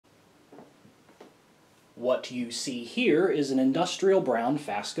What you see here is an industrial brown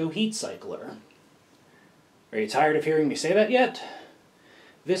Fasco Heat Cycler. Are you tired of hearing me say that yet?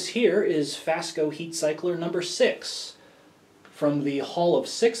 This here is Fasco Heat Cycler number 6. From the haul of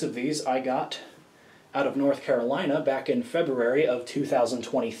 6 of these I got out of North Carolina back in February of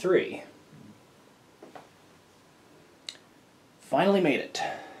 2023. Finally made it.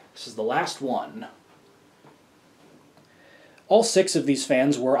 This is the last one. All 6 of these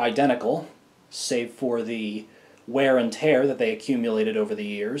fans were identical, save for the wear and tear that they accumulated over the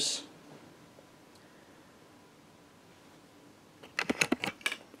years.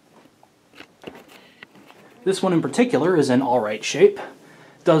 This one in particular is in alright shape.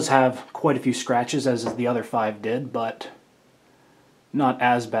 It does have quite a few scratches, as the other 5 did, but not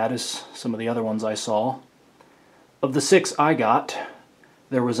as bad as some of the other ones I saw. Of the 6 I got,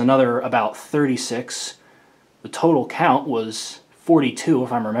 there was another about 36. The total count was 42,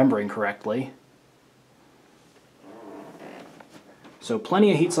 if I'm remembering correctly. So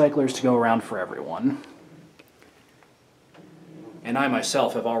plenty of heat cyclers to go around for everyone. And I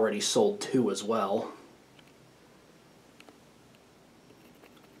myself have already sold 2 as well.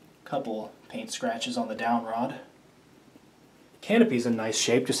 Couple paint scratches on the down rod. Canopy's in nice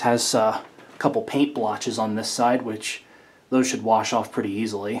shape, just has a couple paint blotches on this side, which those should wash off pretty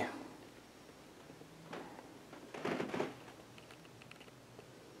easily.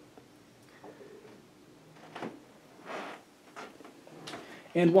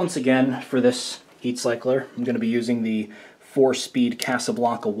 And once again, for this heat cycler, I'm going to be using the 4-speed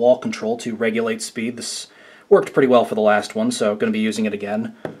Casablanca wall control to regulate speed. This worked pretty well for the last one, so I'm going to be using it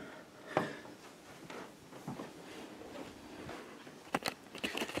again.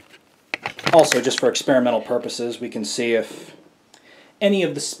 Also, just for experimental purposes, we can see if any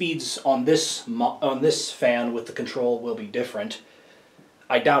of the speeds on this fan with the control will be different.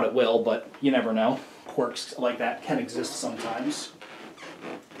 I doubt it will, but you never know. Quirks like that can exist sometimes.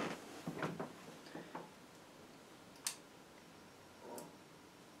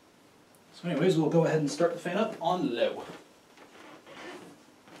 So anyways, we'll go ahead and start the fan up on low.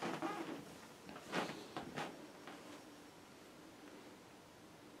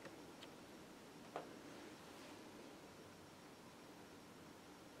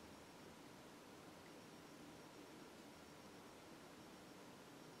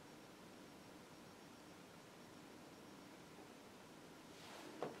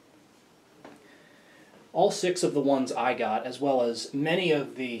 All 6 of the ones I got, as well as many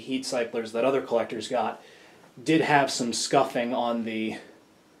of the heat cyclers that other collectors got, did have some scuffing on the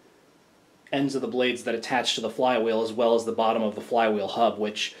ends of the blades that attach to the flywheel, as well as the bottom of the flywheel hub,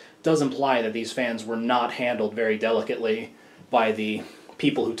 which does imply that these fans were not handled very delicately by the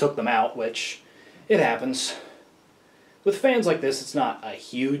people who took them out, which it happens. With fans like this, it's not a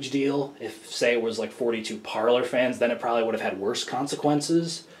huge deal. If, say, it was like 42 parlor fans, then it probably would have had worse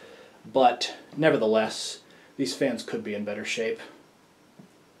consequences. But nevertheless, these fans could be in better shape.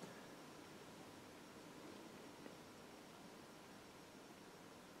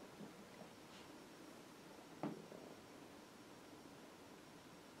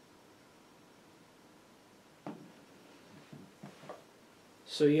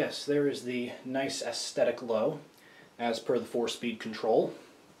 So yes, there is the nice aesthetic low, as per the 4-speed control.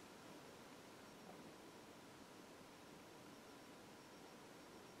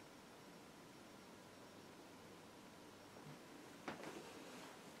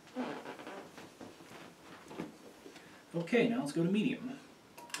 Okay, now let's go to medium.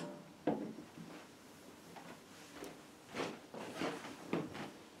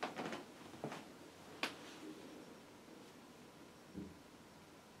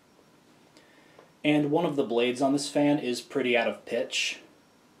 And one of the blades on this fan is pretty out of pitch.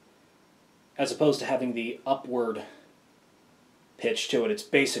 As opposed to having the upward pitch to it, it's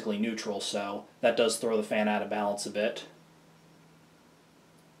basically neutral, so that does throw the fan out of balance a bit.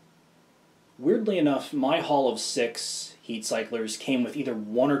 Weirdly enough, my haul of 6 heat cyclers came with either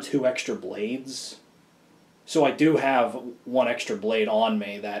 1 or 2 extra blades. So I do have 1 extra blade on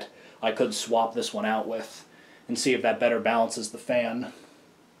me that I could swap this one out with and see if that better balances the fan.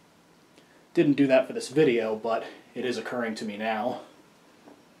 Didn't do that for this video, but it is occurring to me now.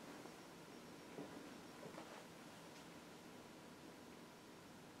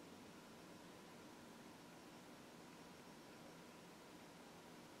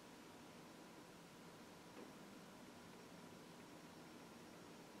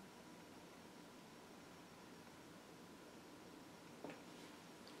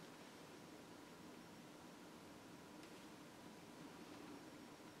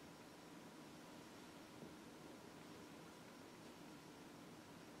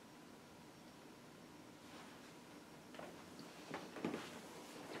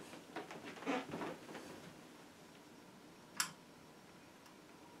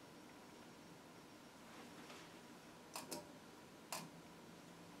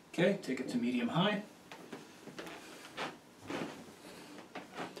 Okay, take it to medium-high.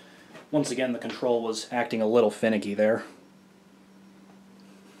 Once again, the control was acting a little finicky there.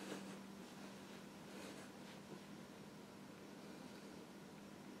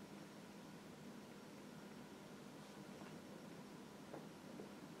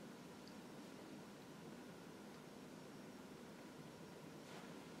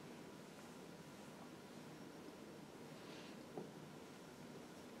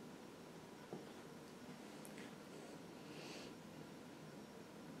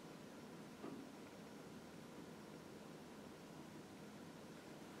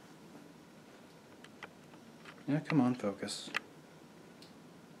 Yeah, come on, focus.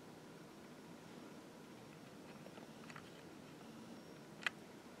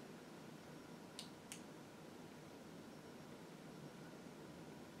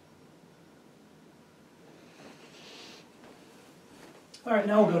 All right,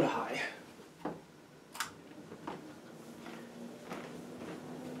 now we'll go to high.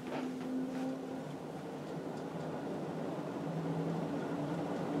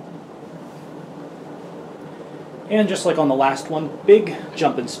 And just like on the last one, big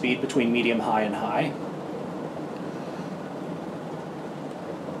jump in speed between medium, high, and high.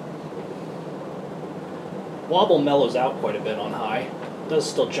 Wobble mellows out quite a bit on high. It does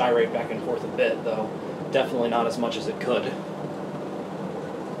still gyrate back and forth a bit, though definitely not as much as it could.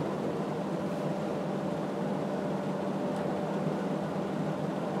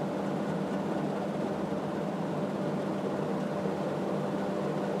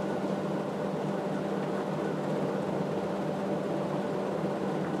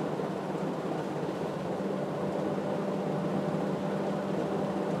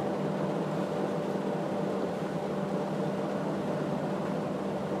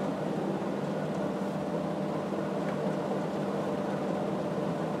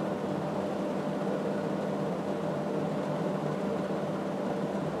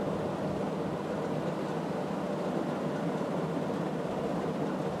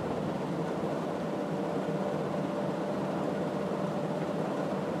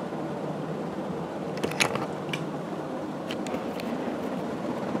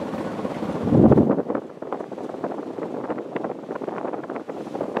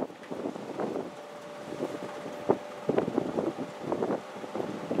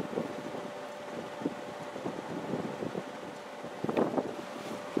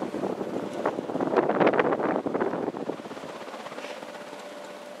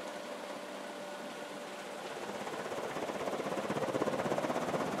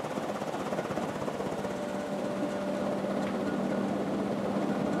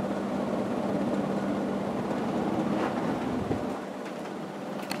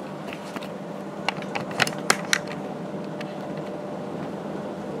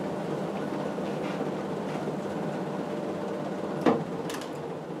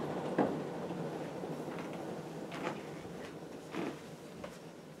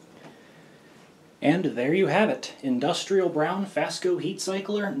 And there you have it, Industrial Brown Fasco Heat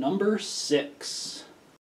Cycler number 6.